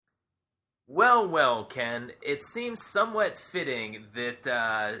Well, well, Ken, it seems somewhat fitting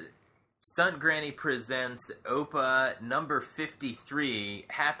that Stunt Granny Presents OHPA number 53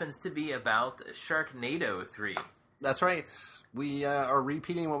 happens to be about Sharknado 3. That's right. We are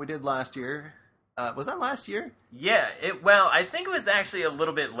repeating what we did last year. Was that last year? Yeah, well, I think it was actually a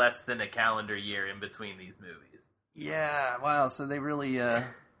little bit less than a calendar year in between these movies. Yeah, wow. So they really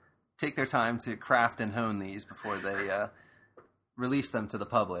take their time to craft and hone these before they release them to the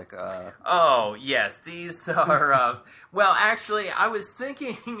public. Oh, yes, these are... well, actually, I was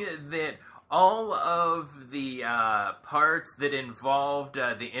thinking that all of the parts that involved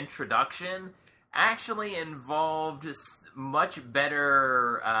the introduction actually involved much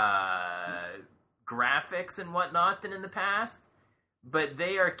better graphics and whatnot than in the past, but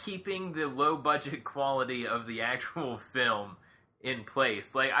they are keeping the low-budget quality of the actual film in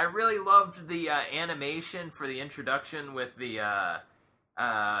place. Like, I really loved the animation for the introduction with the,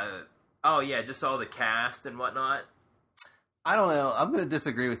 just all the cast and whatnot. I don't know. I'm going to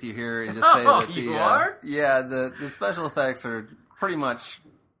disagree with you here and just say that you are? Yeah, the special effects are pretty much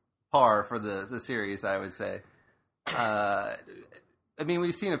par for the series, I would say. I mean,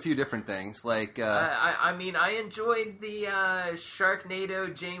 we've seen a few different things, like... I enjoyed the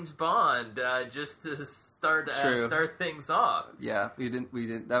Sharknado James Bond, just to start things off. Yeah, we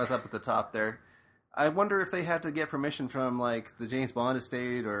didn't. That was up at the top there. I wonder if they had to get permission from, like, the James Bond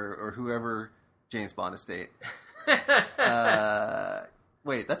estate or whoever James Bond estate.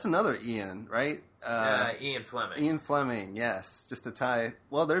 Wait, that's another Ian, right? Ian Fleming. Ian Fleming, yes. Just a tie.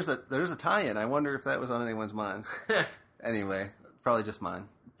 Well, there's a tie-in. I wonder if that was on anyone's minds. Anyway... Probably just mine,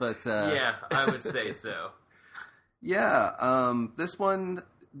 but yeah, I would say so. Yeah, this one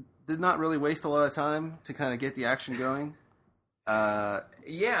did not really waste a lot of time to kind of get the action going.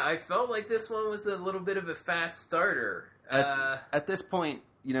 Yeah, I felt like this one was a little bit of a fast starter. At this point,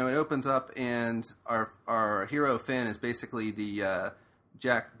 it opens up, and our hero Finn is basically the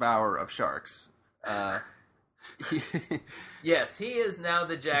Jack Bauer of sharks. Yes, he is now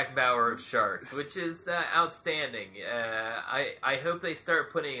the Jack Bauer of sharks, which is outstanding. I hope they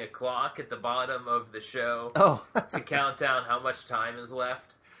start putting a clock at the bottom of the show to count down how much time is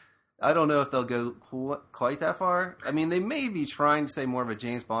left. I don't know if they'll go quite that far. I mean, they may be trying to say more of a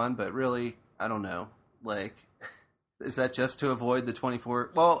James Bond, but really, I don't know. Like, is that just to avoid the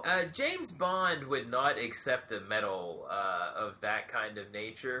 24? Well, James Bond would not accept a medal of that kind of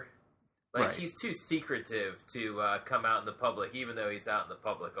nature. Like, right. He's too secretive to come out in the public, even though he's out in the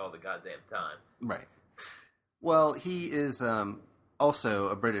public all the goddamn time. Right. Well, he is also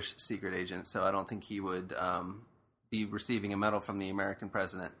a British secret agent, so I don't think he would be receiving a medal from the American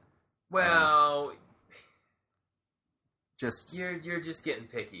president. Well, you're just getting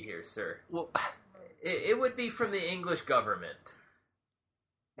picky here, sir. Well, it would be from the English government.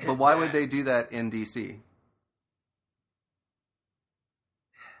 But why would they do that in D.C.?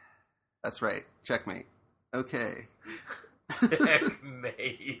 That's right. Checkmate. Okay.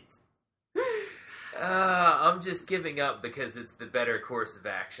 Checkmate. I'm just giving up because it's the better course of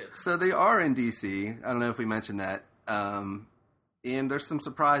action. So they are in D.C. I don't know if we mentioned that. And there's some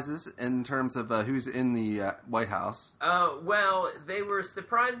surprises in terms of who's in the White House. Well, they were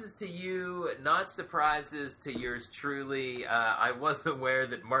surprises to you, not surprises to yours truly. I was aware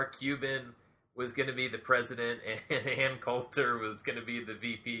that Mark Cuban was going to be the president and Ann Coulter was going to be the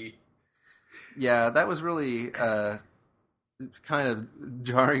VP. Yeah, that was really kind of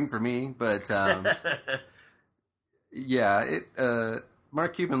jarring for me, but yeah,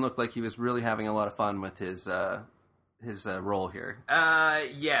 Mark Cuban looked like he was really having a lot of fun with his role here.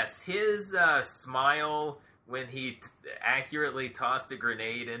 Yes, his smile when he accurately tossed a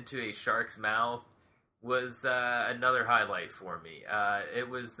grenade into a shark's mouth was another highlight for me. It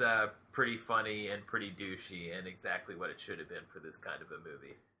was pretty funny and pretty douchey and exactly what it should have been for this kind of a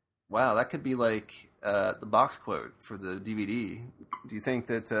movie. Wow, that could be like the box quote for the DVD. Do you think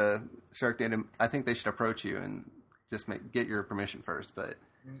that Sharknado... I think they should approach you and just get your permission first, but...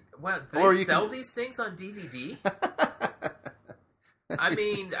 Well, they sell these things on DVD? I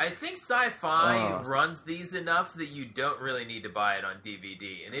mean, I think Sci-Fi runs these enough that you don't really need to buy it on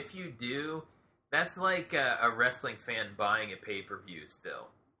DVD. And if you do, that's like a wrestling fan buying a pay-per-view still.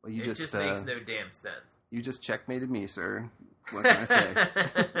 Well, it just makes no damn sense. You just checkmated me, sir. What can I say?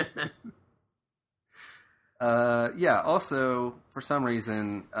 Yeah, also, for some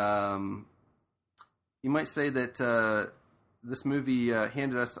reason, you might say that this movie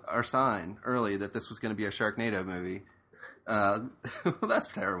handed us our sign early that this was going to be a Sharknado movie. Well, that's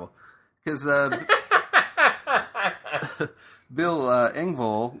terrible. Because Bill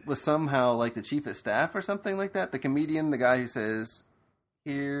Engvall was somehow like the chief of staff or something like that. The comedian, the guy who says,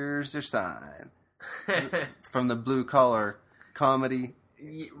 here's your sign. From the blue collar comedy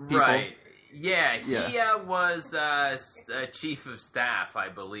people. Right. Yeah, he Yes. was chief of staff, I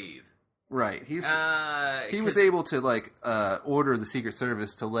believe. Right. He was able to like order the Secret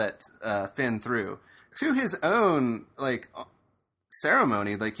Service to let Finn through to his own like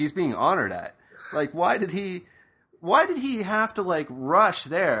ceremony. Like he's being honored at. Like why did he have to like rush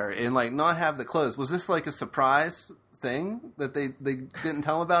there and like not have the clothes? Was this like a surprise thing that they didn't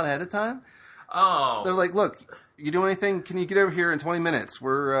tell him about ahead of time? Oh, They're like, look, you do anything? Can you get over here in 20 minutes?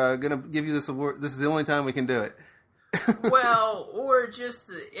 We're gonna give you this award. This is the only time we can do it. well, or just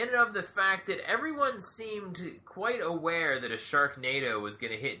in and of the fact that everyone seemed quite aware that a Sharknado was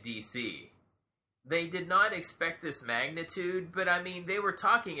going to hit DC. They did not expect this magnitude, but I mean, they were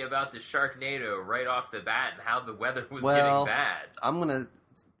talking about the Sharknado right off the bat and how the weather was getting bad. I'm going to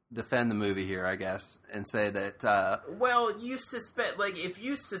defend the movie here, I guess, and say that... well, you suspect, like, if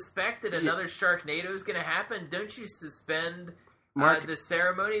you suspect that another Sharknado is going to happen, don't you suspend... the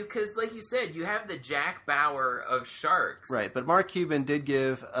ceremony, because like you said, you have the Jack Bauer of sharks. Right, but Mark Cuban did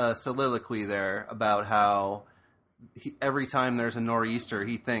give a soliloquy there about how every time there's a nor'easter,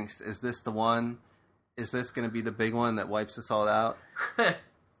 he thinks, is this the one? Is this going to be the big one that wipes us all out?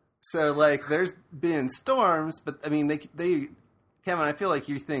 So, like, there's been storms, but, I mean, they Kevin, I feel like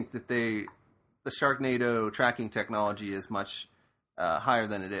you think that the Sharknado tracking technology is much higher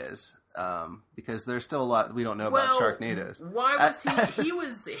than it is. Because there's still a lot we don't know about Sharknadoes. Why was he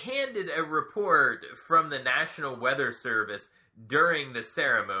was handed a report from the National Weather Service during the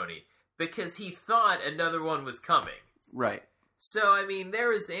ceremony because he thought another one was coming. Right. So, I mean,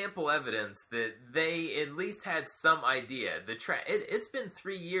 there is ample evidence that they at least had some idea. It's been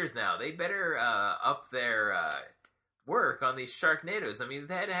 3 years now. They better up their work on these Sharknadoes. I mean,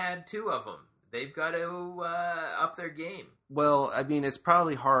 they had 2 of them. They've got to up their game. Well, I mean, it's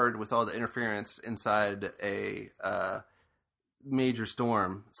probably hard with all the interference inside a major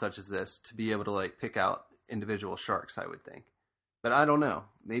storm such as this to be able to like pick out individual sharks. I would think, but I don't know.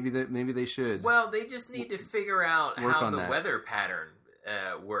 Maybe they should. Well, they just need to figure out how the weather pattern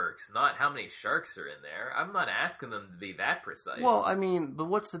works, not how many sharks are in there. I'm not asking them to be that precise. Well, I mean, but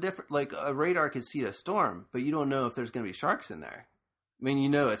what's the difference? Like a radar could see a storm, but you don't know if there's going to be sharks in there. I mean, you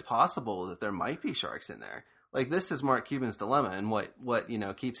know, it's possible that there might be sharks in there. Like, this is Mark Cuban's dilemma and what you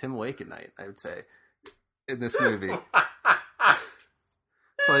know, keeps him awake at night, I would say, in this movie.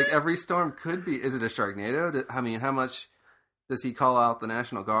 It's like every storm could be... Is it a Sharknado? I mean, how much does he call out the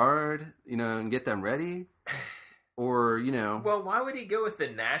National Guard, you know, and get them ready? Or, you know... Well, why would he go with the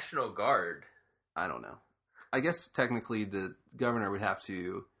National Guard? I don't know. I guess technically the governor would have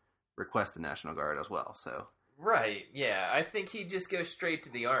to request the National Guard as well, so... Right, yeah. I think he'd just go straight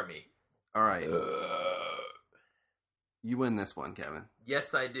to the Army. All right. You win this one, Kevin.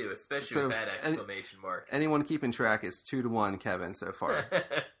 Yes, I do, especially with that exclamation mark. Anyone keeping track is 2-1, Kevin, so far.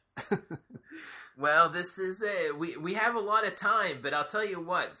 Well, this is we have a lot of time, but I'll tell you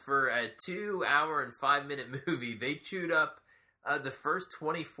what, for a 2 hour and 5 minute movie, they chewed up the first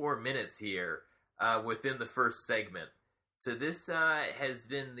 24 minutes here within the first segment. So this has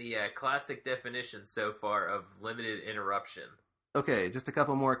been the classic definition so far of limited interruption. Okay, just a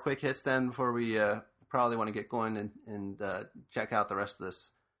couple more quick hits then before we probably want to get going and check out the rest of this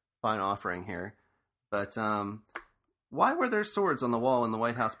fine offering here. But why were there swords on the wall in the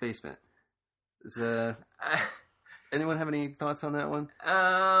White House basement? Anyone have any thoughts on that one?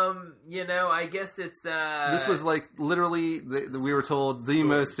 You know, I guess it's... This was like literally, we were told, the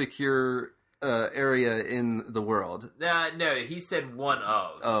most secure area in the world. No, he said one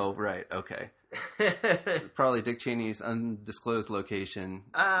of. Oh, right, okay. Probably Dick Cheney's undisclosed location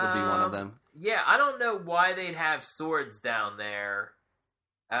would be one of them. Yeah, I don't know why they'd have swords down there,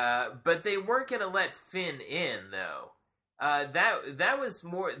 but they weren't going to let Finn in, though. That was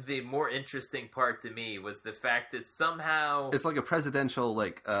the more interesting part to me was the fact that somehow it's like a presidential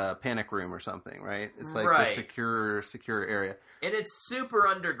panic room or something, right? It's like right. A secure area, and it's super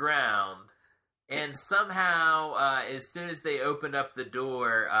underground. And somehow, as soon as they opened up the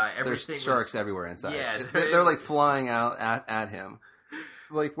door, everything there's sharks everywhere inside. Yeah, they're like flying out at him.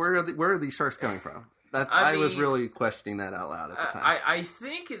 Like where are these sharks coming from? I was really questioning that out loud at the time. I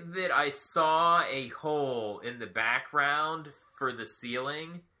think that I saw a hole in the background for the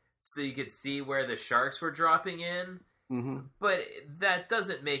ceiling, so you could see where the sharks were dropping in. Mm-hmm. But that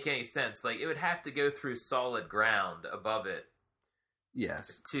doesn't make any sense. Like it would have to go through solid ground above it.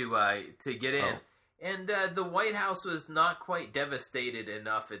 Yes. To get in. And the White House was not quite devastated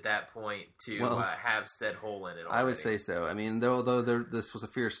enough at that point to have said hole in it already. I would say so. I mean, though this was a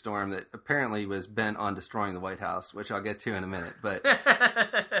fierce storm that apparently was bent on destroying the White House, which I'll get to in a minute. But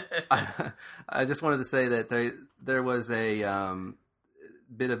I just wanted to say that there was a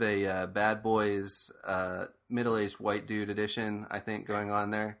bit of a Bad Boys middle-aged white dude edition, I think, going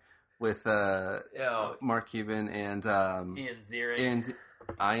on there with Mark Cuban and Ian Ziering.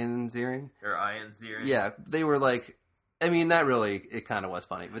 Ian Ziering? Or Ian Ziering. Yeah, they were like, I mean, that really, it kind of was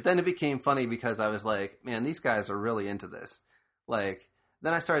funny. But then it became funny because I was like, man, these guys are really into this. Like,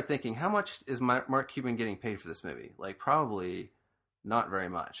 then I started thinking, how much is Mark Cuban getting paid for this movie? Like, probably not very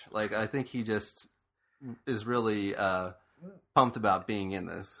much. Like, I think he just is really pumped about being in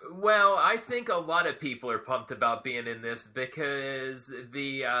this. Well, I think a lot of people are pumped about being in this because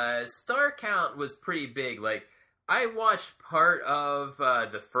the star count was pretty big. Like, I watched part of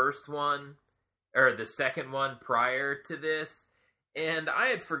the first one, or the second one prior to this, and I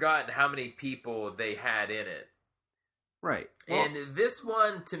had forgotten how many people they had in it. Right. Well, and this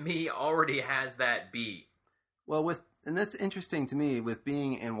one, to me, already has that beat. Well, and that's interesting to me, with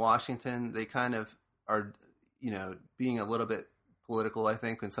being in Washington, they kind of are, being a little bit political, I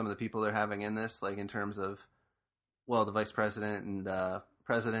think, in some of the people they're having in this, like in terms of, well, the vice president and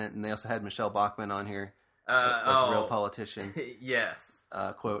president, and they also had Michelle Bachmann on here. Like a real politician. Yes.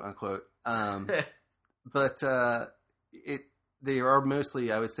 Quote unquote. But they are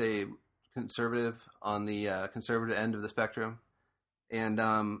mostly, I would say, conservative on the conservative end of the spectrum. And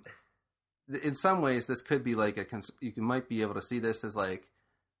in some ways, this could be like you might be able to see this as like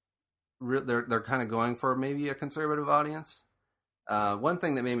they're kind of going for maybe a conservative audience. One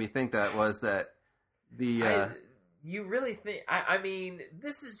thing that made me think that was that you really think... I mean,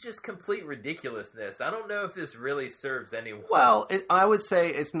 this is just complete ridiculousness. I don't know if this really serves anyone. Well, I would say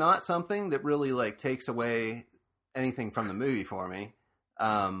it's not something that really like takes away anything from the movie for me.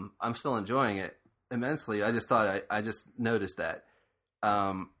 I'm still enjoying it immensely. I just thought I just noticed that.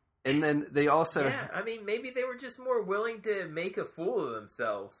 And then they also... Yeah, I mean, maybe they were just more willing to make a fool of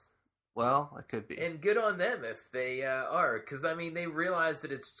themselves. Well, it could be. And good on them if they are. Because, I mean, they realize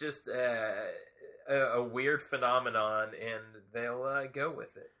that it's just... a weird phenomenon, and they'll go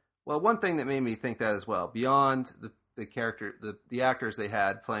with it. Well, one thing that made me think that as well, beyond the character, the actors they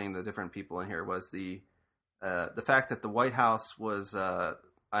had playing the different people in here, was the fact that the White House was,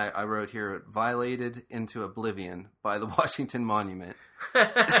 I wrote here, violated into oblivion by the Washington Monument.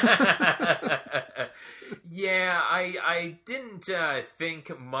 Yeah, I didn't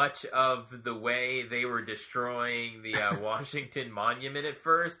think much of the way they were destroying the Washington Monument at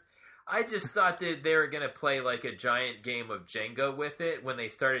first. I just thought that they were going to play like a giant game of Jenga with it when they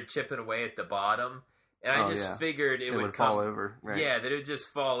started chipping away at the bottom. And I just figured it would fall over. Right. Yeah, that it would just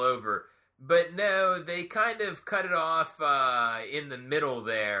fall over. But no, they kind of cut it off in the middle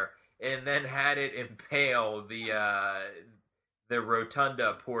there and then had it impale the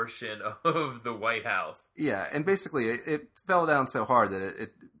rotunda portion of the White House. Yeah, and basically it fell down so hard that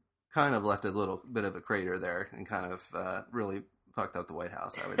it kind of left a little bit of a crater there and kind of really... fucked up the White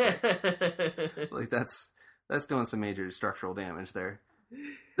House, I would say. Like that's doing some major structural damage there.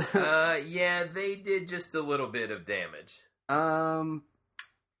 Yeah, they did just a little bit of damage.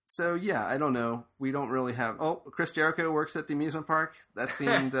 So yeah, I don't know. We don't really have. Oh, Chris Jericho works at the amusement park. That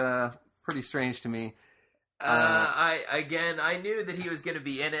seemed pretty strange to me. I knew that he was going to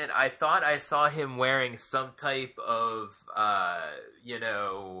be in it. I thought I saw him wearing some type of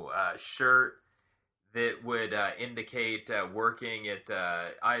shirt that would indicate working at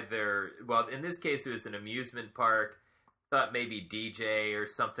either, well, in this case it was an amusement park, thought maybe DJ or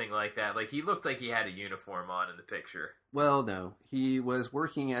something like that. Like, he looked like he had a uniform on in the picture. Well, no. He was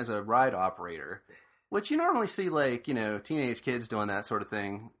working as a ride operator, which you normally see, like, teenage kids doing that sort of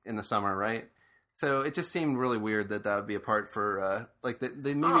thing in the summer, right? So it just seemed really weird that would be a part for,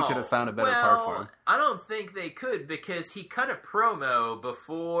 they maybe could have found a better part for him. I don't think they could, because he cut a promo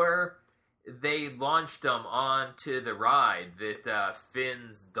before... they launched them onto the ride that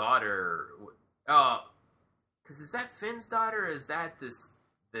Finn's daughter... because is that Finn's daughter, or is that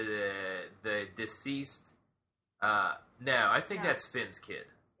the deceased... no, I think that's Finn's kid.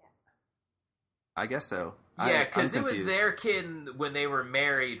 I guess so. Yeah, because it was their kid when they were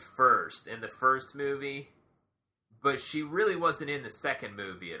married first, in the first movie. But she really wasn't in the second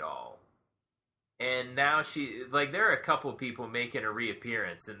movie at all. And now there are a couple people making a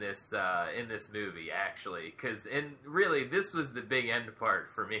reappearance in this movie, actually. And really, this was the big end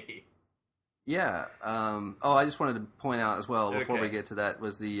part for me. Yeah. I just wanted to point out as well, before we get to that,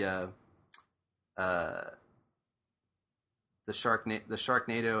 was the the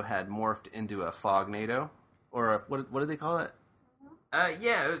Sharknado had morphed into a Fognado, or what did they call it?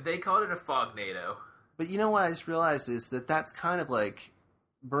 Yeah, they called it a Fognado. But you know what I just realized is that's kind of like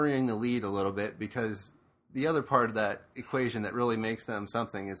burying the lead a little bit, because the other part of that equation that really makes them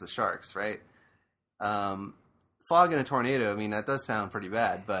something is the sharks, right? Fog in a tornado, I mean, that does sound pretty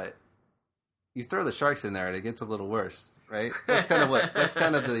bad, but you throw the sharks in there and it gets a little worse, right? That's kind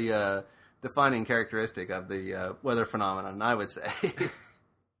of the defining characteristic of the weather phenomenon, I would say.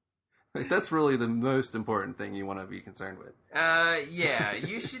 Like, that's really the most important thing you want to be concerned with. Yeah,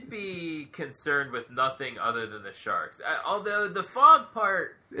 you should be concerned with nothing other than the sharks. Although the fog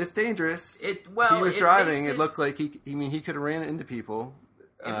part, it's dangerous. He was driving. It looked like he could have ran into people.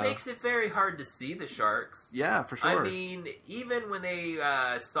 It makes it very hard to see the sharks. Yeah, for sure. I mean, even when they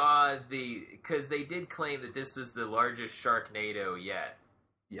saw because they did claim that this was the largest Sharknado yet.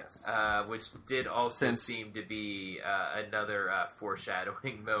 Yes. Which did also seem to be another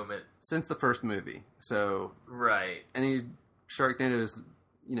foreshadowing moment. Since the first movie. So, right. Any Sharknadoes,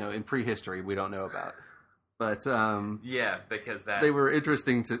 in prehistory we don't know about. But, yeah, because they were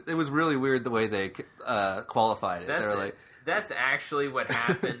interesting it was really weird the way they qualified it. They were like... That's actually what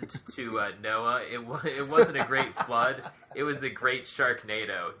happened to Noah. It wasn't a great flood. It was a great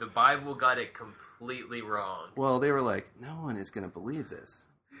Sharknado. The Bible got it completely wrong. Well, they were like, no one is going to believe this.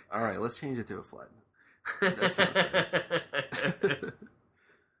 All right, let's change it to a flood. That sounds good.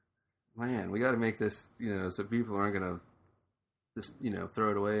 Man, we got to make this, so people aren't going to just, throw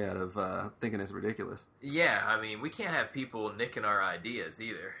it away out of thinking it's ridiculous. Yeah, I mean, we can't have people nicking our ideas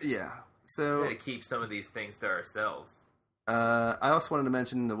either. Yeah, so... We got to keep some of these things to ourselves. I also wanted to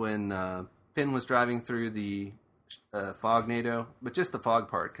mention that when Finn was driving through the Fognado, but just the fog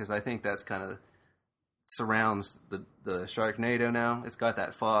part, because I think that's kind of surrounds the Sharknado now. It's got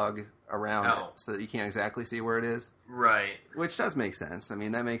that fog around it, so that you can't exactly see where it is. Right. Which does make sense. I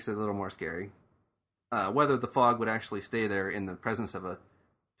mean, that makes it a little more scary. Whether the fog would actually stay there in the presence of a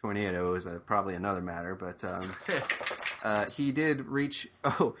tornado is probably another matter, but... he did reach...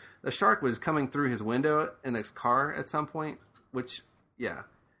 Oh, the shark was coming through his window in his car at some point, which, yeah.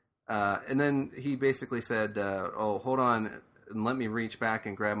 And then he basically said, hold on, and let me reach back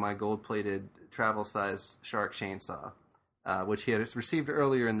and grab my gold-plated, travel-sized shark chainsaw, which he had received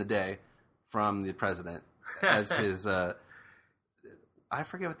earlier in the day from the president as his... I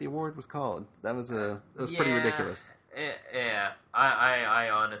forget what the award was called. That was pretty ridiculous. Yeah, I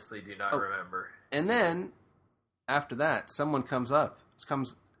honestly do not remember. And then... After that, someone comes out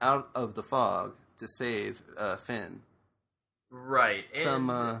of the fog to save Finn. Right. And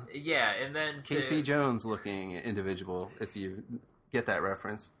then Casey Jones-looking individual, if you get that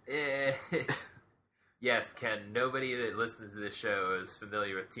reference. Yes, Ken. Nobody that listens to this show is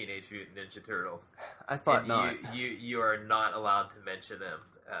familiar with Teenage Mutant Ninja Turtles. I thought not. You are not allowed to mention them,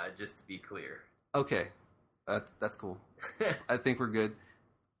 just to be clear. Okay. That's cool. I think we're good.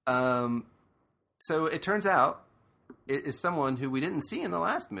 So it turns out it is someone who we didn't see in the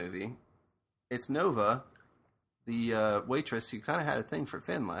last movie. It's Nova, the waitress who kind of had a thing for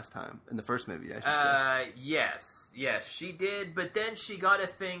Finn last time, in the first movie, I should say. Yes, she did, but then she got a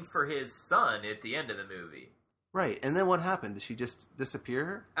thing for his son at the end of the movie. Right, and then what happened? Did she just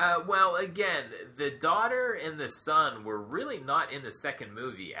disappear? Well, again, the daughter and the son were really not in the second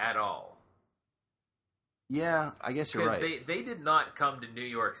movie at all. Yeah, I guess you're right. Because they did not come to New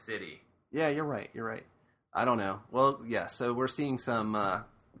York City. Yeah, you're right. I don't know. Well, yeah, so we're seeing some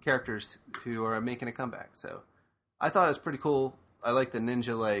characters who are making a comeback. So I thought it was pretty cool. I like the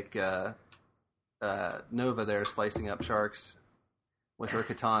ninja-like Nova there slicing up sharks with her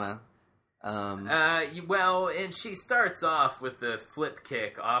katana. Well, and she starts off with the flip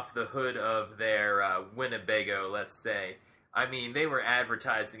kick off the hood of their Winnebago, let's say. I mean, they were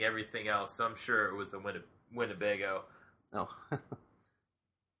advertising everything else, so I'm sure it was a Winnebago. Oh.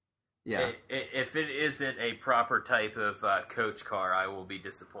 Yeah. If it isn't a proper type of coach car, I will be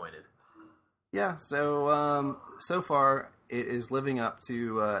disappointed. Yeah, so so far it is living up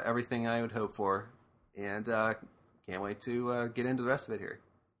to everything I would hope for, and can't wait to get into the rest of it here.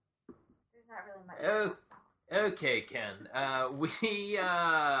 There's not really much. Okay, Ken.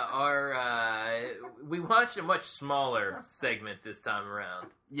 We watched a much smaller segment this time around.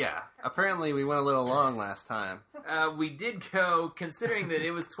 Yeah, apparently we went a little long last time. We did go, considering that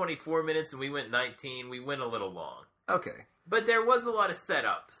it was 24 minutes and we went 19, we went a little long. Okay. But there was a lot of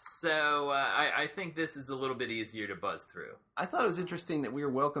setup, so I think this is a little bit easier to buzz through. I thought it was interesting that we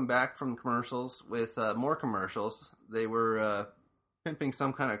were welcomed back from commercials with more commercials. They were pimping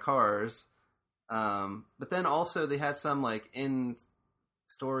some kind of cars. But then also they had some like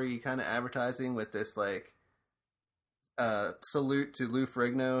in-story kind of advertising with this like salute to Lou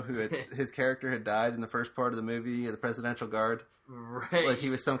Ferrigno, who his character had died in the first part of the movie, the Presidential Guard. Right. Like he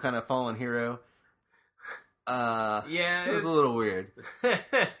was some kind of fallen hero. Yeah. It was a little weird.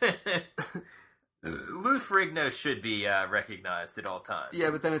 Lou Ferrigno should be recognized at all times. Yeah,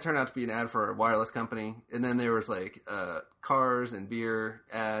 but then it turned out to be an ad for a wireless company. And then there was like cars and beer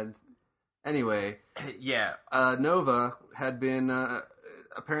ads. Anyway. Yeah. Nova had been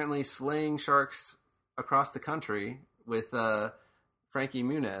apparently slaying sharks across the country with Frankie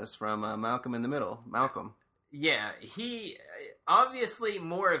Muniz from Malcolm in the Middle. Malcolm. Yeah, he obviously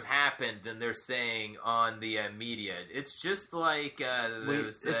more have happened than they're saying on the media. It's just like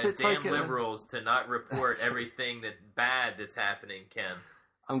those it's damn like liberals to not report everything bad that's happening, Ken.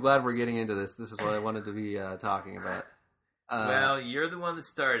 I'm glad we're getting into this. This is what I wanted to be talking about. Well, you're the one that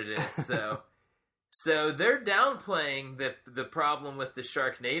started it, so so they're downplaying the problem with the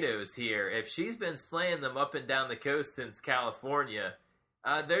Sharknadoes here. If she's been slaying them up and down the coast since California,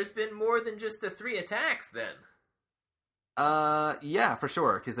 there's been more than just the 3 attacks then. Yeah, for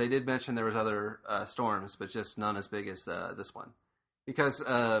sure, because they did mention there was other storms, but just none as big as this one. Because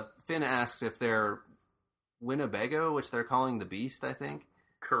Finn asks if their Winnebago, which they're calling the Beast, I think,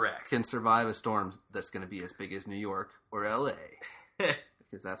 correct, can survive a storm that's going to be as big as New York or L.A.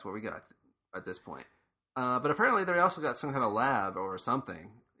 Because that's what we got at this point. But apparently they also got some kind of lab or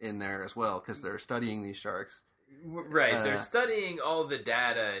something in there as well, because they're studying these sharks. Right, they're studying all the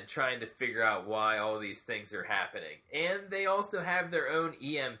data and trying to figure out why all these things are happening. And they also have their own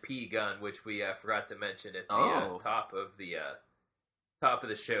EMP gun, which we forgot to mention at the top of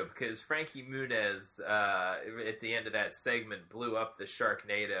the show, because Frankie Muniz at the end of that segment blew up the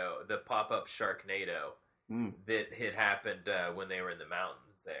Sharknado, the pop-up Sharknado that had happened when they were in the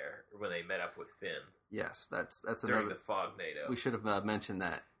mountains there, when they met up with Finn. Yes, that's during the Fognado. We should have mentioned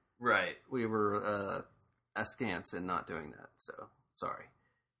that. Right, we were askance in not doing that, so sorry.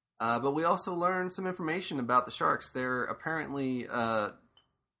 But we also learned some information about the sharks. They're apparently,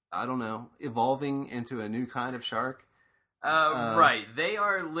 evolving into a new kind of shark. Right, they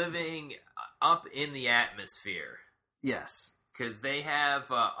are living up in the atmosphere. Yes. Because they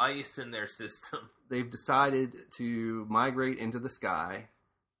have ice in their system. They've decided to migrate into the sky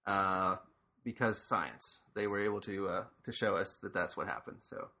because science. They were able to show us that that's what happened,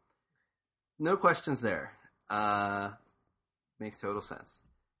 so no questions there. Makes total sense.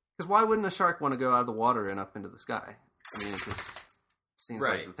 Because why wouldn't a shark want to go out of the water and up into the sky? I mean, it just seems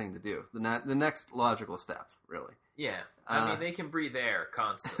like the thing to do. The next logical step, really. Yeah. I mean, they can breathe air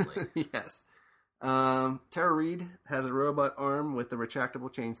constantly. Yes. Tara Reid has a robot arm with a retractable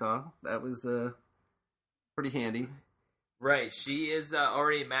chainsaw. That was pretty handy. Right. She is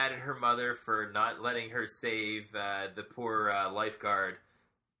already mad at her mother for not letting her save the poor lifeguard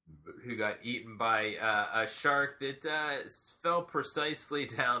who got eaten by a shark that fell precisely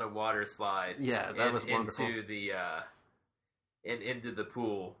down a water slide. Yeah, that was wonderful. Into the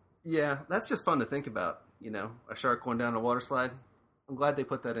pool. Yeah, that's just fun to think about. You know, a shark going down a water slide. I'm glad they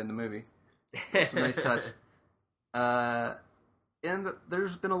put that in the movie. It's a nice touch. And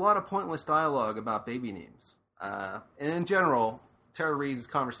there's been a lot of pointless dialogue about baby names. And in general, Tara Reid's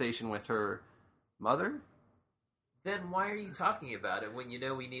conversation with her mother. Then why are you talking about it when you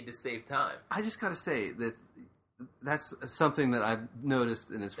know we need to save time? I just gotta say that's something that I've noticed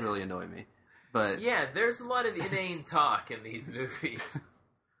and it's really annoying me. But yeah, there's a lot of inane talk in these movies.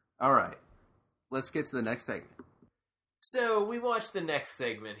 All right, let's get to the next segment. So we watched the next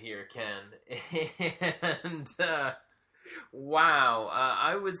segment here, Ken, and wow,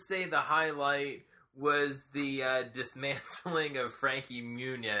 I would say the highlight was the dismantling of Frankie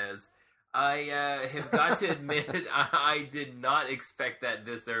Muniz. I have got to admit, I did not expect that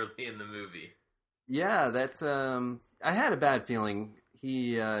this early in the movie. Yeah, that I had a bad feeling.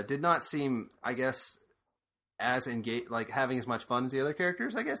 He did not seem, I guess, as engaged, like having as much fun as the other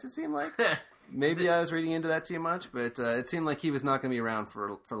characters. I guess it seemed like. Maybe I was reading into that too much, but it seemed like he was not going to be around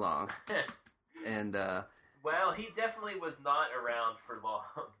for long. And well, he definitely was not around for long.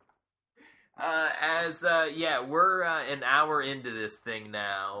 We're an hour into this thing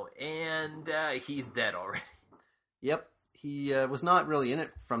now, and he's dead already. Yep, he was not really in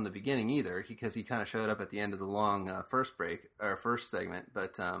it from the beginning either, because he kind of showed up at the end of the long first segment.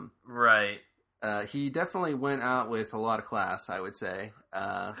 But right, he definitely went out with a lot of class, I would say,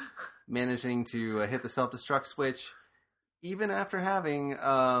 managing to hit the self-destruct switch, even after having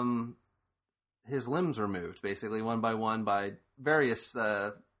his limbs removed, basically one by one by various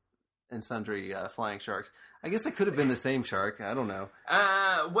and sundry flying sharks. I guess it could have been the same shark. I don't know.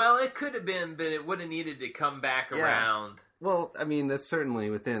 Well, it could have been, but it would have needed to come back around. Well, I mean, that's certainly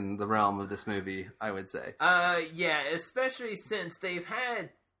within the realm of this movie, I would say. Yeah, especially since they've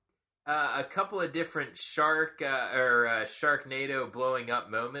had a couple of different Sharknado blowing up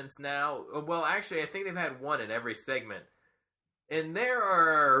moments now. Well, actually, I think they've had one in every segment. And there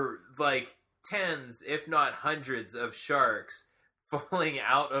are, like, tens, if not hundreds, of sharks falling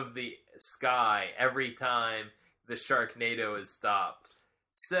out of the sky every time the Sharknado is stopped.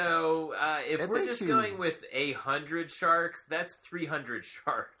 So, if we're just going with 100 sharks, that's 300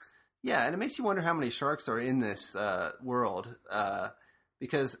 sharks. Yeah, and it makes you wonder how many sharks are in this world.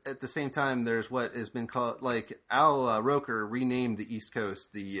 Because at the same time, there's what has been called, like, Al Roker renamed the East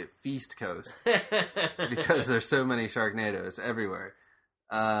Coast the Feast Coast. Because there's so many Sharknadoes everywhere.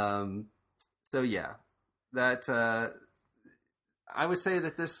 So, yeah. That, I would say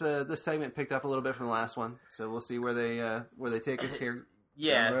that this segment picked up a little bit from the last one. So we'll see where they take us here.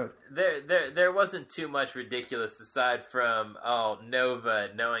 Yeah, there wasn't too much ridiculous aside from Nova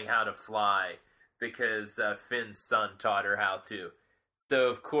knowing how to fly because Finn's son taught her how to. So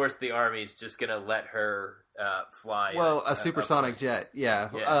of course the Army's just gonna let her fly. Well, a supersonic jet,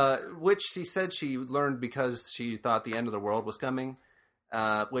 yeah. Which she said she learned because she thought the end of the world was coming,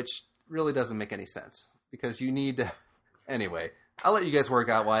 which really doesn't make any sense because you need to. Anyway, I'll let you guys work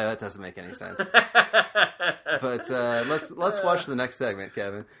out why that doesn't make any sense. But let's watch the next segment,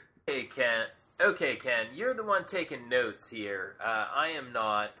 Kevin. Hey, Ken. Okay, Ken, you're the one taking notes here. I am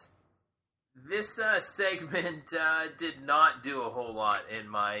not. This segment did not do a whole lot, in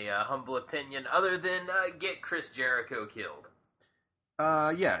my humble opinion, other than get Chris Jericho killed.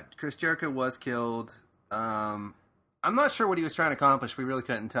 Yeah, Chris Jericho was killed. I'm not sure what he was trying to accomplish. We really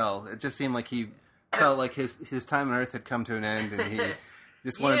couldn't tell. It just seemed like he felt like his time on Earth had come to an end, and he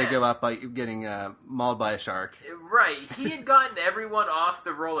just wanted to give up by getting mauled by a shark. Right. He had gotten everyone off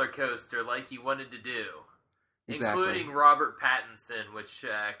the roller coaster like he wanted to do. Exactly. Including Robert Pattinson, which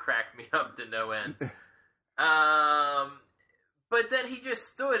cracked me up to no end. But then he just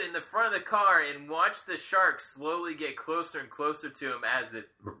stood in the front of the car and watched the shark slowly get closer and closer to him as it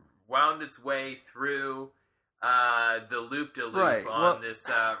wound its way through the loop-de-loop on this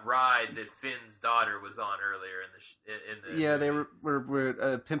ride that Finn's daughter was on earlier in the yeah, they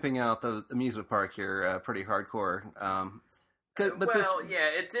were pimping out the amusement park here pretty hardcore.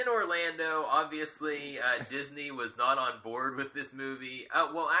 It's in Orlando. Obviously, Disney was not on board with this movie.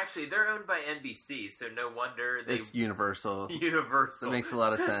 Well, actually, they're owned by NBC, so no wonder it's Universal. Universal. That makes a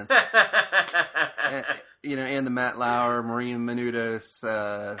lot of sense. and the Matt Lauer, Maureen Menounos.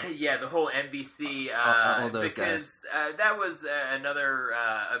 The whole NBC. All those guys. That was another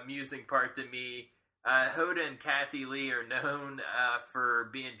amusing part to me. Hoda and Kathy Lee are known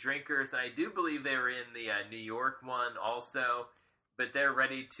for being drinkers, and I do believe they were in the New York one also, but they're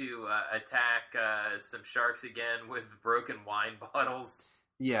ready to attack some sharks again with broken wine bottles.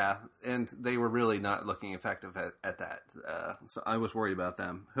 Yeah, and they were really not looking effective at that, so I was worried about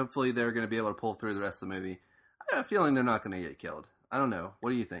them. Hopefully they're going to be able to pull through the rest of the movie. I have a feeling they're not going to get killed. I don't know.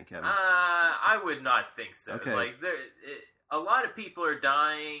 What do you think, Kevin? I would not think so. Okay. Like, a lot of people are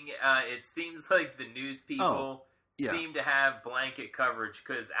dying. It seems like the news people seem to have blanket coverage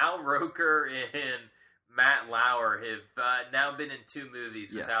because Al Roker and Matt Lauer have now been in 2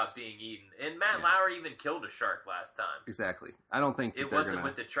 movies without being eaten. And Matt Lauer even killed a shark last time. Exactly. I don't think it wasn't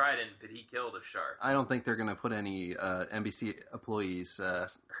with the trident, but he killed a shark. I don't think they're going to put any NBC employees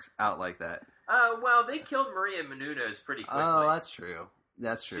out like that. Well, they killed Maria Menounos pretty quickly. Oh, that's true.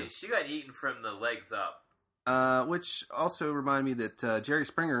 That's true. She got eaten from the legs up. Which also reminded me that Jerry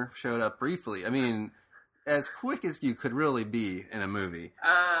Springer showed up briefly. I mean, as quick as you could really be in a movie.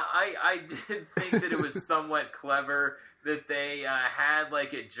 I did think that it was somewhat clever that they had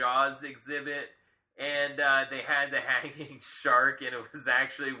like a Jaws exhibit and they had the hanging shark, and it was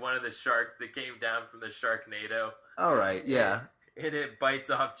actually one of the sharks that came down from the Sharknado. All right, yeah. And it bites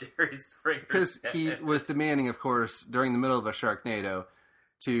off Jerry Springer. Because he was demanding, of course, during the middle of a Sharknado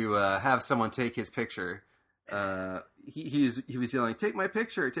to have someone take his picture. He was yelling, "Take my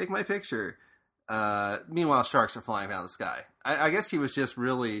picture! Take my picture!" Meanwhile, sharks are flying down the sky. I guess he was just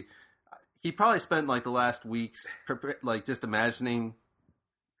really. He probably spent like the last weeks, like just imagining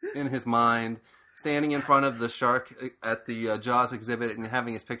in his mind, standing in front of the shark at the Jaws exhibit and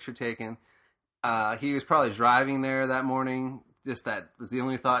having his picture taken. He was probably driving there that morning. Just that was the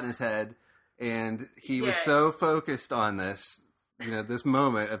only thought in his head, and he was so focused on this, this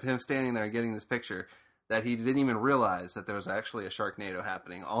moment of him standing there and getting this picture, that he didn't even realize that there was actually a Sharknado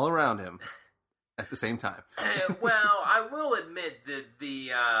happening all around him at the same time. Well, I will admit that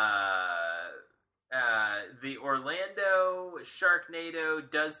the Orlando Sharknado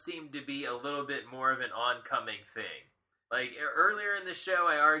does seem to be a little bit more of an oncoming thing. Like, earlier in the show,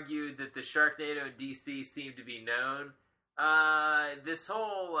 I argued that the Sharknado in DC seemed to be known. This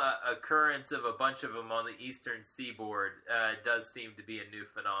whole occurrence of a bunch of them on the eastern seaboard does seem to be a new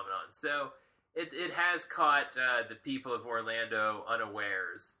phenomenon. So it has caught the people of Orlando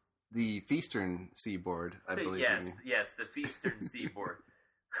unawares. The Feastern Seaboard, I believe. Yes, the Feastern Seaboard.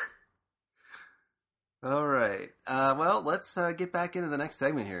 All right. Well, let's get back into the next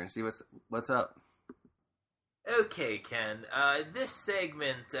segment here and see what's up. Okay, Ken. This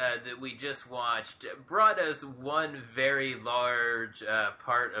segment that we just watched brought us one very large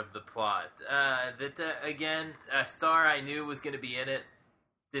part of the plot. Again, a star I knew was going to be in it.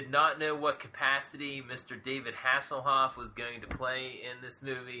 Did not know what capacity Mr. David Hasselhoff was going to play in this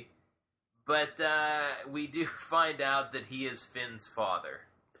movie. But we do find out that he is Finn's father.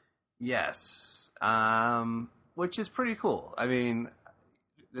 Yes. Which is pretty cool. I mean,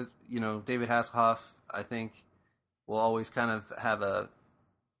 David Hasselhoff, I think, will always kind of have a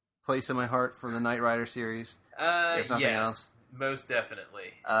place in my heart for the Knight Rider series. If nothing else. Most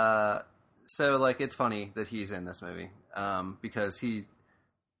definitely. So, it's funny that he's in this movie. Because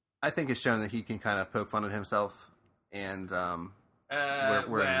I think has shown that he can kind of poke fun at himself. And, we're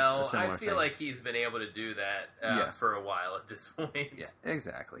I feel like he's been able to do that for a while at this point. Yeah,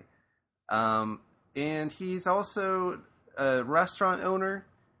 exactly. And he's also a restaurant owner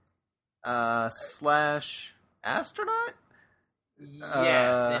 / astronaut?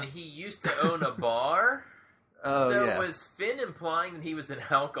 Yes, and he used to own a bar. Yeah. Was Finn implying that he was an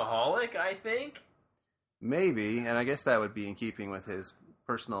alcoholic, I think? Maybe, and I guess that would be in keeping with his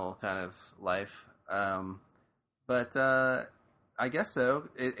personal kind of life. But I guess so.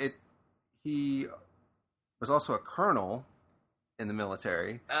 He was also a colonel in the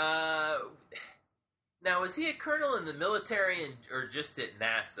military. Now, was he a colonel in the military or just at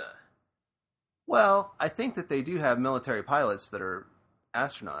NASA? Well, I think that they do have military pilots that are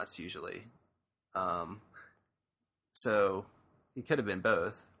astronauts usually. So he could have been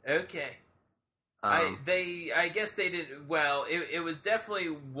both. Okay. I guess they didn't. Well, it was definitely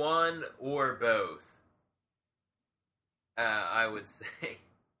one or both. I would say.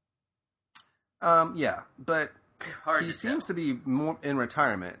 Yeah, but he seems to be more in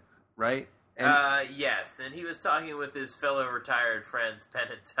retirement, right? And, yes, and he was talking with his fellow retired friends, Penn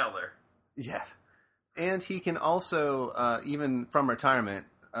and Teller. Yeah, and he can also, even from retirement,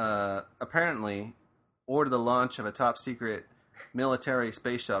 apparently order the launch of a top secret military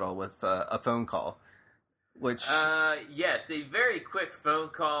space shuttle with a phone call. Which yes, a very quick phone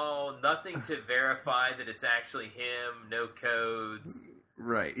call, nothing to verify that it's actually him, no codes.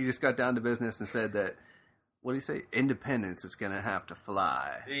 Right. He just got down to business and said that, what do you say? Independence is going to have to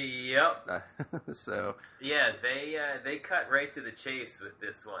fly. Yep. So. Yeah, they cut right to the chase with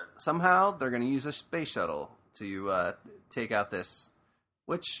this one. Somehow they're going to use a space shuttle to take out this,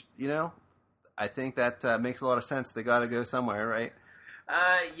 which, I think that makes a lot of sense. They got to go somewhere, right?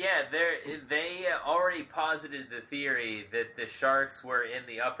 Yeah, they already posited the theory that the sharks were in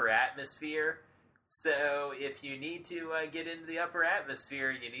the upper atmosphere. So if you need to get into the upper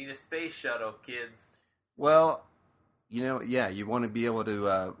atmosphere, you need a space shuttle, kids. Well, you want to be able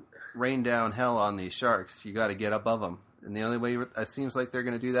to rain down hell on these sharks. You got to get above them. And the only way it seems like they're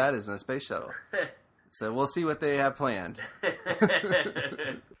going to do that is in a space shuttle. So we'll see what they have planned.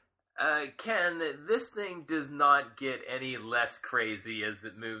 Ken, this thing does not get any less crazy as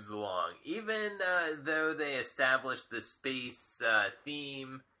it moves along. Even though they established the space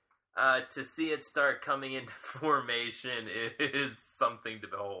theme, to see it start coming into formation is something to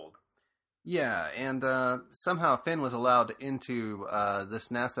behold. Yeah, and somehow Finn was allowed into this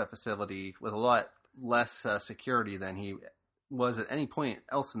NASA facility with a lot less security than he was at any point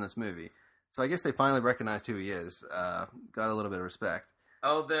else in this movie. So I guess they finally recognized who he is. Got a little bit of respect.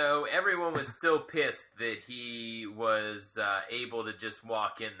 Although everyone was still pissed that he was able to just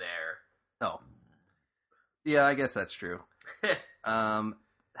walk in there. Oh. Yeah, I guess that's true.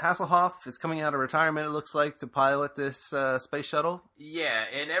 Hasselhoff is coming out of retirement, it looks like, to pilot this space shuttle. Yeah,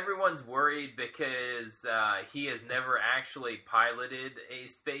 and everyone's worried because he has never actually piloted a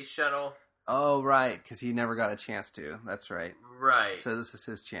space shuttle. Oh, right, because he never got a chance to. That's right. Right. So this is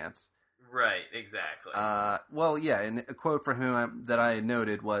his chance. Right, exactly. Well, yeah, and a quote from him that I had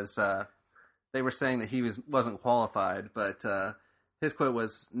noted was, they were saying that he wasn't qualified, but his quote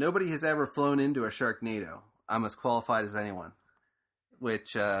was, "Nobody has ever flown into a Sharknado. I'm as qualified as anyone."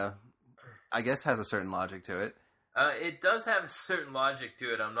 Which, I guess has a certain logic to it. It does have a certain logic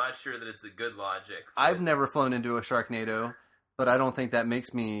to it. I'm not sure that it's a good logic. I've never flown into a Sharknado, but I don't think that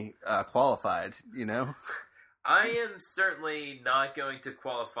makes me qualified, you know? I am certainly not going to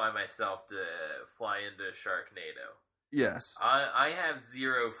qualify myself to fly into Sharknado. Yes. I have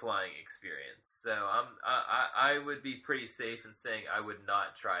zero flying experience, so I would be pretty safe in saying I would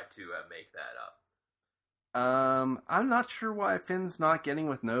not try to make that up. I'm not sure why Finn's not getting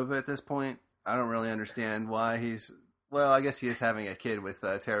with Nova at this point. I don't really understand why he's... Well, I guess he is having a kid with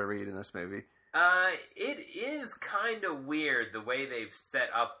Tara Reid in this movie. It is kind of weird the way they've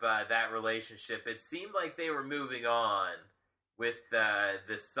set up that relationship. It seemed like they were moving on with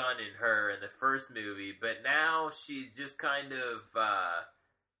the son and her in the first movie, but now she just kind of...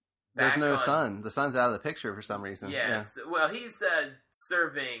 There's no son. The son's out of the picture for some reason. Yes. Yeah. Well, he's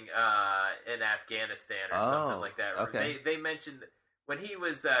serving in Afghanistan or something like that. Okay. They mentioned... When he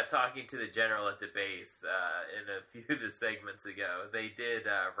was talking to the general at the base in a few of the segments ago, they did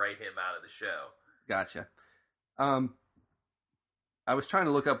write him out of the show. Gotcha. I was trying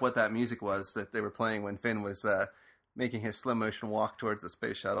to look up what that music was that they were playing when Finn was making his slow motion walk towards the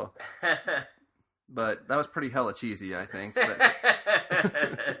space shuttle. But that was pretty hella cheesy, I think.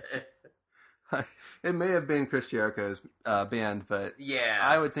 But it may have been Chris Jericho's band, but yeah,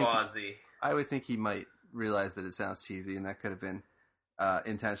 I would think he might realize that it sounds cheesy, and that could have been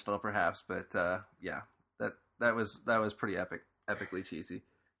intentional, perhaps. But yeah, that was pretty epically cheesy.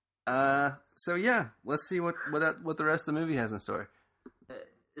 So yeah, let's see what the rest of the movie has in store.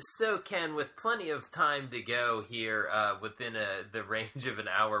 So, Ken, with plenty of time to go here within the range of an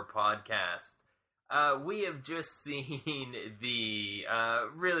hour podcast, we have just seen the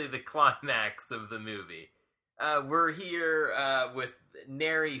climax of the movie. We're here with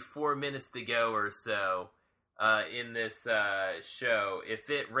nary 4 minutes to go or so in this show. If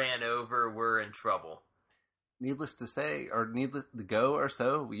it ran over, we're in trouble. Needless to say, or needless to go or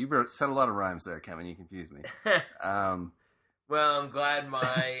so, you said a lot of rhymes there, Kevin. You confused me. Well, I'm glad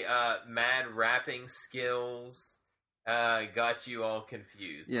my mad rapping skills got you all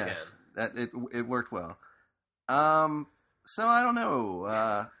confused. Yes, Ken. It worked well. So I don't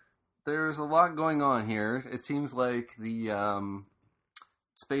know. There's a lot going on here. It seems like the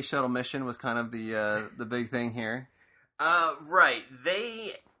space shuttle mission was kind of the big thing here. Right.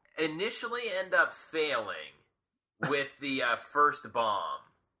 They initially end up failing with the first bomb.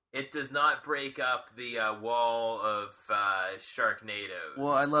 It does not break up the wall of Sharknadoes.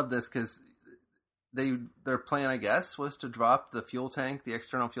 Well, I love this because their plan, I guess, was to drop the fuel tank, the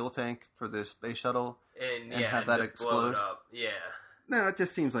external fuel tank for the space shuttle, and have that explode. Blow it up. Yeah. No, it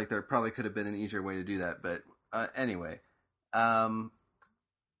just seems like there probably could have been an easier way to do that. But anyway, Finn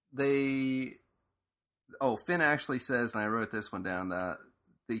actually says, and I wrote this one down, that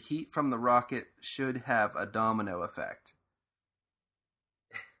the heat from the rocket should have a domino effect.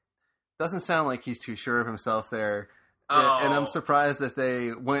 Doesn't sound like he's too sure of himself there. Oh. And I'm surprised that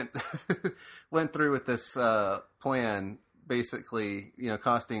they went through with this plan, basically,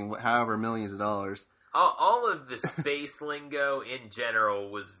 costing however millions of dollars. All of the space lingo in general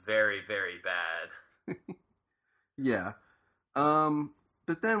was very, very bad. Yeah.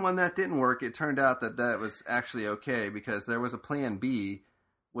 But then when that didn't work, it turned out that was actually okay, because there was a plan B,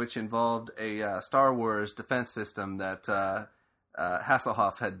 which involved a Star Wars defense system that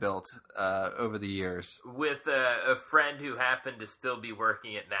Hasselhoff had built over the years. With a friend who happened to still be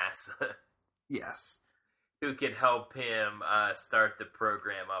working at NASA. Yes. Who could help him start the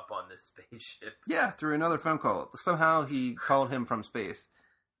program up on this spaceship. Yeah, through another phone call. Somehow he called him from space.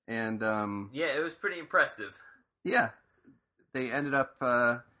 And yeah, it was pretty impressive. Yeah. They ended up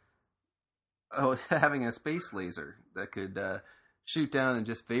having a space laser that could shoot down and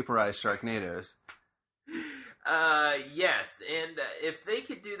just vaporize Sharknadoes. Yes, and if they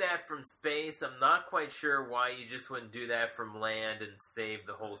could do that from space, I'm not quite sure why you just wouldn't do that from land and save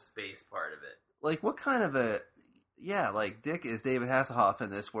the whole space part of it. Like, what kind of Dick is David Hasselhoff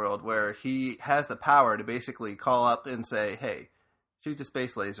in this world where he has the power to basically call up and say, hey, shoot the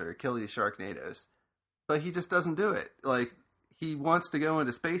space laser, kill these Sharknadoes. But he just doesn't do it. Like, he wants to go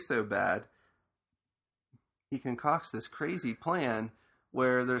into space so bad, he concocts this crazy plan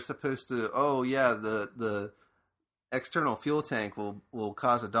where they're supposed to, the external fuel tank will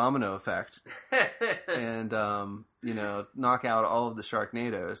cause a domino effect and, knock out all of the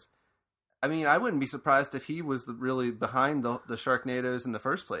Sharknadoes. I mean, I wouldn't be surprised if he was really behind the Sharknadoes in the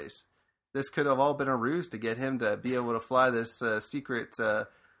first place. This could have all been a ruse to get him to be able to fly this secret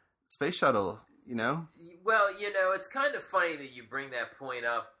space shuttle you know? Well, it's kind of funny that you bring that point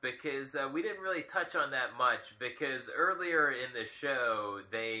up because we didn't really touch on that much because earlier in the show,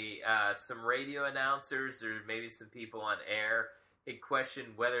 some radio announcers or maybe some people on air had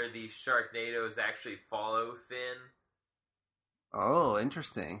questioned whether these Sharknadoes actually follow Finn. Oh,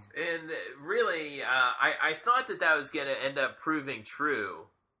 interesting. And really, I thought that was going to end up proving true.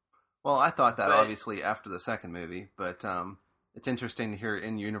 Well, I thought that obviously after the second movie, but it's interesting to hear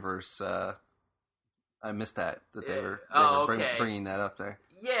in universe. I missed that they were bringing that up there.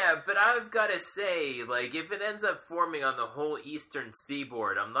 Yeah, but I've got to say, like, if it ends up forming on the whole eastern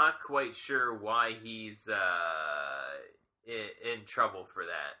seaboard, I'm not quite sure why he's in trouble for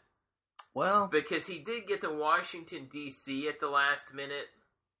that. Well, because he did get to Washington, D.C. at the last minute,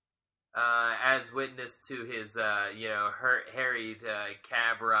 as witness to his, harried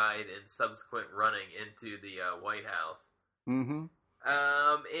cab ride and subsequent running into the White House. Mm-hmm.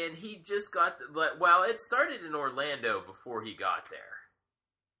 And he just got... it started in Orlando before he got there.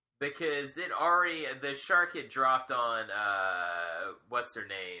 Because the shark had dropped on, what's her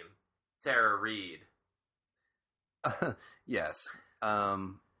name? Tara Reid. Yes.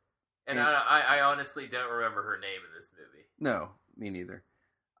 And I honestly don't remember her name in this movie. No, me neither.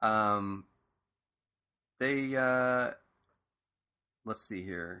 Let's see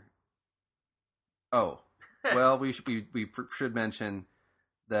here. Oh, well, we should mention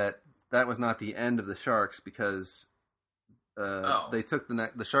that was not the end of the sharks because they took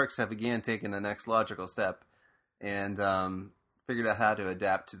the sharks have again taken the next logical step and figured out how to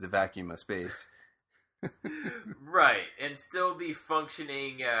adapt to the vacuum of space. Right, and still be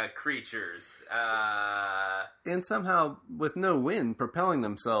functioning creatures. And somehow, with no wind, propelling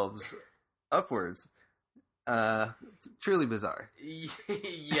themselves upwards. It's truly bizarre.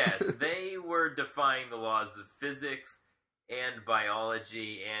 Yes, they were defying the laws of physics and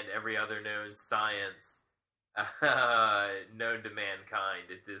biology and every other known science known to mankind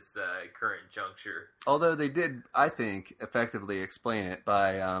at this current juncture. Although they did, I think, effectively explain it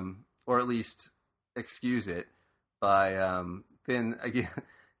by, or at least excuse it by Finn.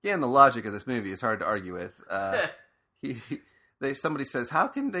 Again, the logic of this movie is hard to argue with. Somebody says, "How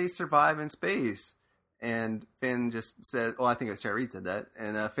can they survive in space?" And Finn just said, "Oh, I think it was Tara Reid said that."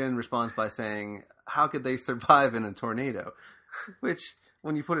 And Finn responds by saying, "How could they survive in a tornado?" Which,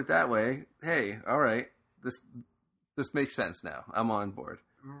 when you put it that way, hey, all right, this makes sense now. I'm on board.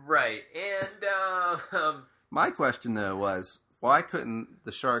 Right, and my question though was, why couldn't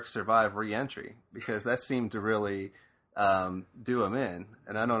the sharks survive re-entry? Because that seemed to really do them in,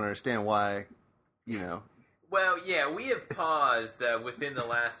 and I don't understand why. Well, yeah, we have paused within the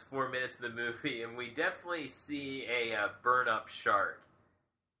last 4 minutes of the movie, and we definitely see a burn-up shark.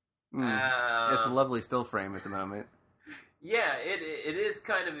 It's a lovely still frame at the moment. Yeah, it is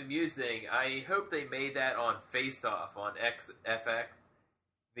kind of amusing. I hope they made that on Face Off on FX.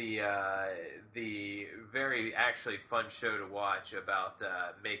 The very actually fun show to watch about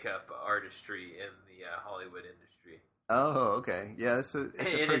makeup artistry in the Hollywood industry. Oh, okay, yeah, it's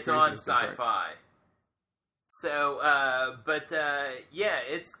on Sci-Fi. So, yeah,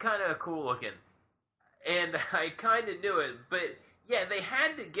 it's kind of cool looking, and I kind of knew it, but yeah, they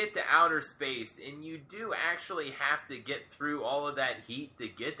had to get to outer space, and you do actually have to get through all of that heat to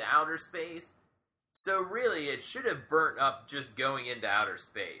get to outer space. So really, it should have burnt up just going into outer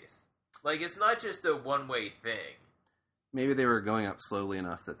space. Like, it's not just a one-way thing. Maybe they were going up slowly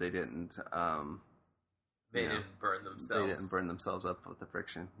enough that they didn't... They didn't burn themselves. They didn't burn themselves up with the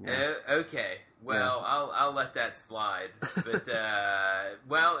friction. Yeah. Okay. Well, yeah. I'll let that slide. But,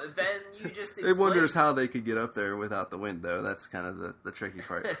 well, then you just explain... It wonders how they could get up there without the wind, though. That's kind of the tricky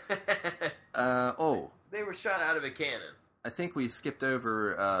part. They were shot out of a cannon. I think we skipped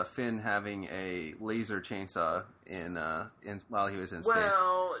over Finn having a laser chainsaw in while he was in space.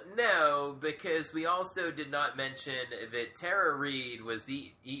 Well, no, because we also did not mention that Tara Reid was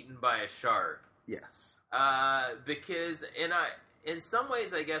eaten by a shark. Yes. Because in some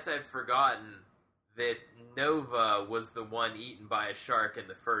ways, I guess I've forgotten that Nova was the one eaten by a shark in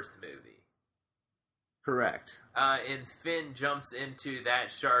the first movie. Correct. And Finn jumps into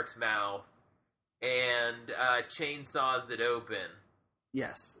that shark's mouth and chainsaws it open.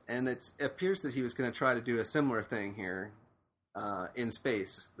 Yes, and it appears that he was going to try to do a similar thing here in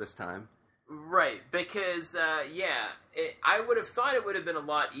space this time. Right, because, I would have thought it would have been a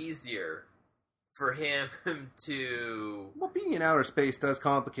lot easier for him to... Well, being in outer space does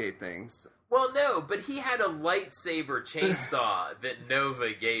complicate things. Well, no, but he had a lightsaber chainsaw that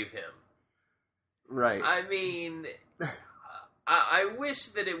Nova gave him. Right. I mean, I wish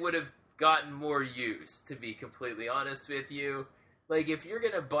that it would have gotten more use, to be completely honest with you. like, if you're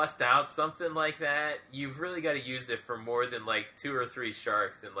gonna bust out something like that, you've really got to use it for more than, like, 2 or 3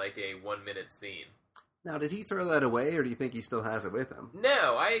 sharks in, like, a 1-minute scene. Now, did he throw that away, or do you think he still has it with him?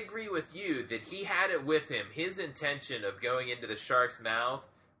 No, I agree with you that he had it with him. His intention of going into the shark's mouth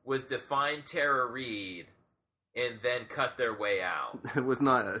was to find Tara Reid and then cut their way out. It was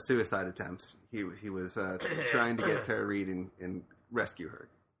not a suicide attempt. He was trying to get Tara Reid and rescue her.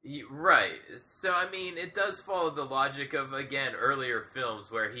 Right. So, I mean, it does follow the logic of, again, earlier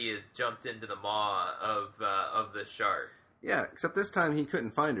films where he has jumped into the maw of the shark. Yeah, except this time he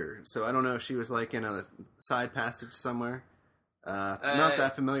couldn't find her, so I don't know if she was, like, in a side passage somewhere. Not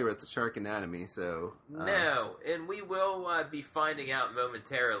that familiar with the shark anatomy, so... No, and we will be finding out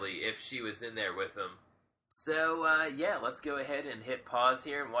momentarily if she was in there with him. So, yeah, let's go ahead and hit pause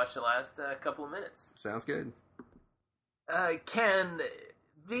here and watch the last couple of minutes. Sounds good. Ken,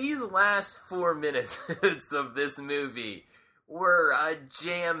 these last 4 minutes of this movie were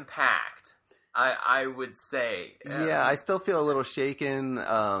jam-packed, I would say. Yeah, I still feel a little shaken.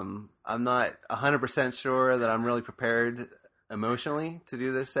 I'm not 100% sure that I'm really prepared emotionally to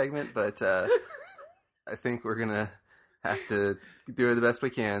do this segment, but I think we're going to have to do it the best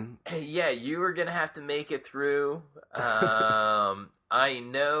we can. Yeah, you were going to have to make it through. I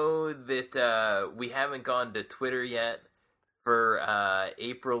know that we haven't gone to Twitter yet for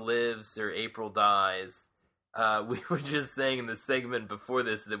April Lives or April Dies. We were just saying in the segment before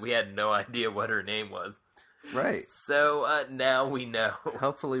this that we had no idea what her name was. Right. So now we know.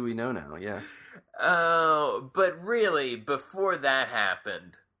 Hopefully we know now, yes. Oh, but really, before that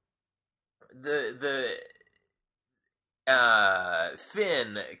happened, the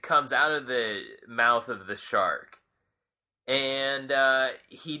Finn comes out of the mouth of the shark. And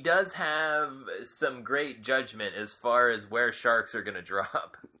he does have some great judgment as far as where sharks are going to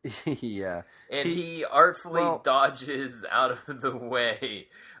drop. Yeah. And he artfully dodges out of the way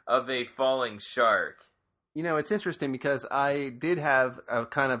of a falling shark. You know, it's interesting because I did have a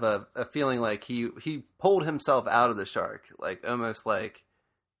kind of a feeling like he pulled himself out of the shark, like almost like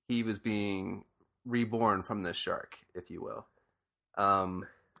he was being reborn from this shark, if you will.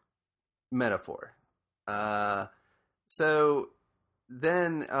 Metaphor. So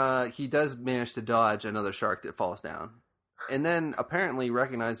then he does manage to dodge another shark that falls down. And then apparently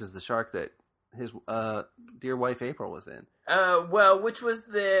recognizes the shark that his dear wife April was in. Well, which was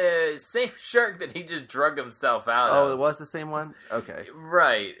the same shark that he just drug himself out of. Oh, it was the same one? Okay.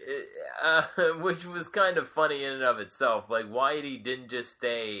 Right. Which was kind of funny in and of itself. Like, why he didn't just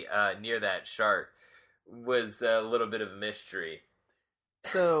stay near that shark was a little bit of a mystery.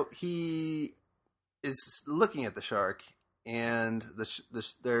 So he is looking at the shark, and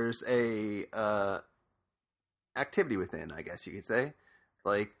there's a activity within, I guess you could say.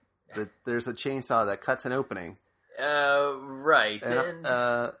 Like, there's a chainsaw that cuts an opening. Right. And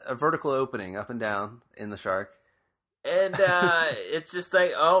a vertical opening up and down in the shark. And it's just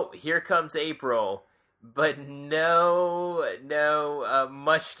like, oh, here comes April. But no,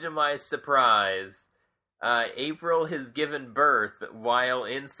 much to my surprise, April has given birth while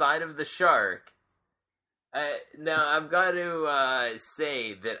inside of the shark. Now, I've got to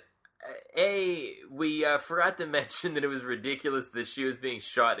say that, we forgot to mention that it was ridiculous that she was being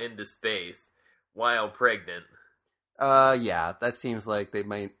shot into space while pregnant. Yeah, that seems like they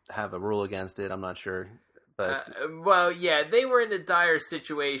might have a rule against it. I'm not sure. But well, yeah, they were in a dire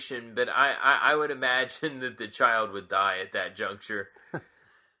situation, but I would imagine that the child would die at that juncture.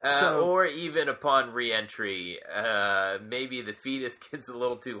 Or even upon re-entry. Maybe the fetus gets a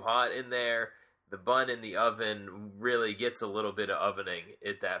little too hot in there. The bun in the oven really gets a little bit of ovening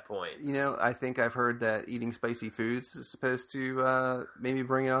at that point. You know, I think I've heard that eating spicy foods is supposed to maybe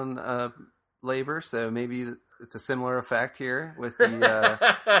bring on labor, so maybe it's a similar effect here with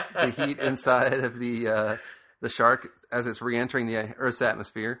the heat inside of the shark as it's re-entering the Earth's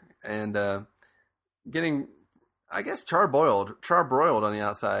atmosphere and getting, I guess, charbroiled on the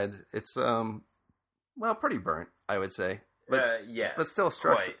outside. It's pretty burnt, I would say, but yes, but still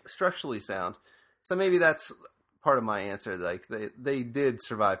structurally sound. So maybe that's part of my answer. Like they did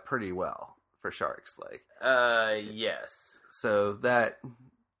survive pretty well for sharks. Like yes. So that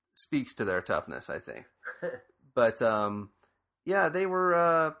speaks to their toughness, I think. But yeah, they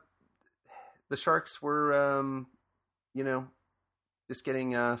were the sharks were just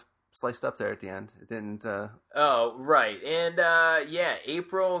getting sliced up there at the end. It didn't. Oh right, and yeah,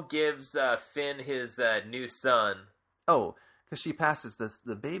 April gives Finn his new son. Oh, because she passes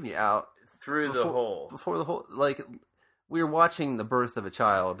the baby out. Through the hole. Before the hole. Like, we were watching the birth of a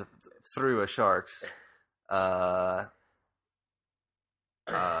child through a shark's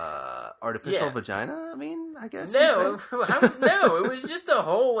artificial vagina? I mean, I guess. No, no, it was just a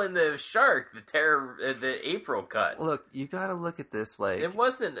hole in the shark. The April cut. Look, you got to look at this like it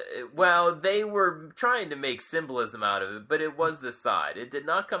wasn't. Well, they were trying to make symbolism out of it, but it was the side. It did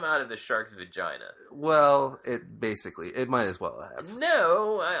not come out of the shark's vagina. Well, it might as well have.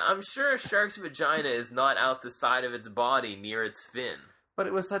 No, I'm sure a shark's vagina is not out the side of its body near its fin. But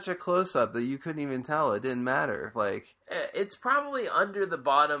it was such a close-up that you couldn't even tell. It didn't matter. Like, it's probably under the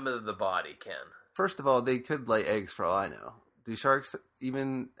bottom of the body, Ken. First of all, they could lay eggs for all I know. Do sharks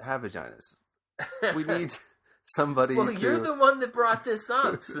even have vaginas? We need somebody Well, you're the one that brought this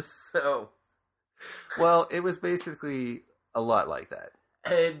up, so... Well, it was basically a lot like that.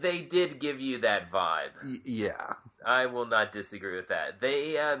 They did give you that vibe. Yeah. I will not disagree with that.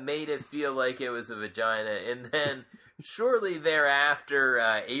 They made it feel like it was a vagina, and then... Shortly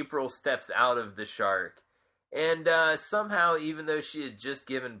thereafter, April steps out of the shark, and somehow, even though she had just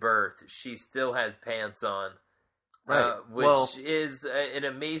given birth, she still has pants on, right? Which is an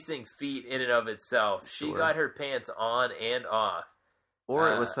amazing feat in and of itself. Sure. She got her pants on and off.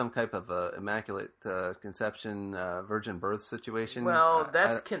 Or it was some type of immaculate conception, virgin birth situation. Well,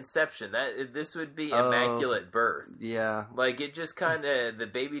 that's conception. This would be immaculate birth. Yeah, like it just kind of the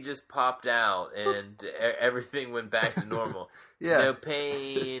baby just popped out and everything went back to normal. Yeah, no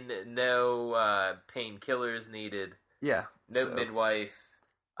pain, no painkillers needed. Yeah, no midwife.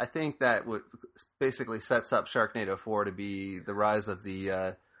 I think that basically sets up Sharknado 4 to be the rise of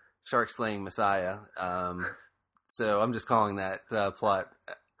the shark slaying messiah. So I'm just calling that plot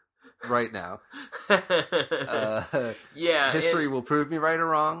right now. Yeah, history will prove me right or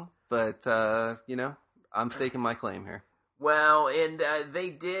wrong, but I'm staking my claim here. Well, and they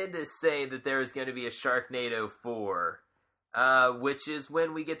did say that there is going to be a Sharknado 4, which is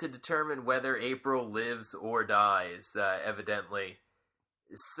when we get to determine whether April lives or dies. Evidently.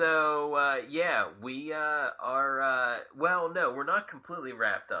 So yeah, we are. Well, no, we're not completely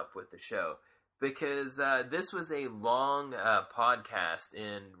wrapped up with the show. Because this was a long podcast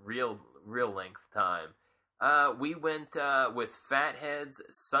in real length time. We went with Fathead's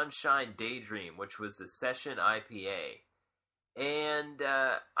Sunshine Daydream, which was a session IPA. And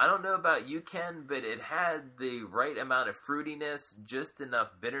I don't know about you, Ken, but it had the right amount of fruitiness, just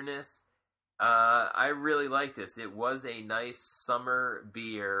enough bitterness. I really liked this. It was a nice summer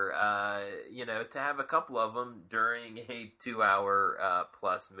beer, to have a couple of them during a 2-hour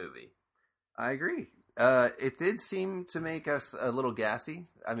plus movie. I agree. It did seem to make us a little gassy.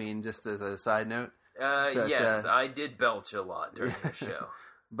 I mean, just as a side note. Yes, I did belch a lot during the show.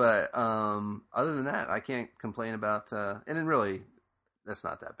 But other than that, I can't complain about... and then really, that's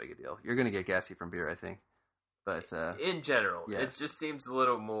not that big a deal. You're going to get gassy from beer, I think. But in general, yes. It just seems a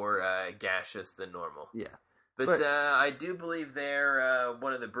little more gaseous than normal. Yeah. But I do believe they're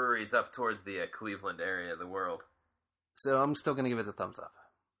one of the breweries up towards the Cleveland area of the world. So I'm still going to give it the thumbs up.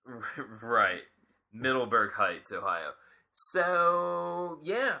 Right. Middleburg Heights, Ohio. So,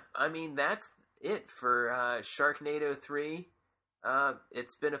 yeah, I mean, that's it for Sharknado 3.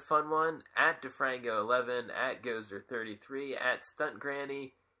 It's been a fun one. At DeFrango11, at Gozer33, at Stunt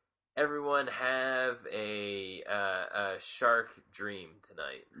Granny. Everyone have a shark dream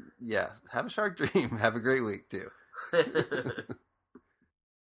tonight. Yeah, have a shark dream. Have a great week, too.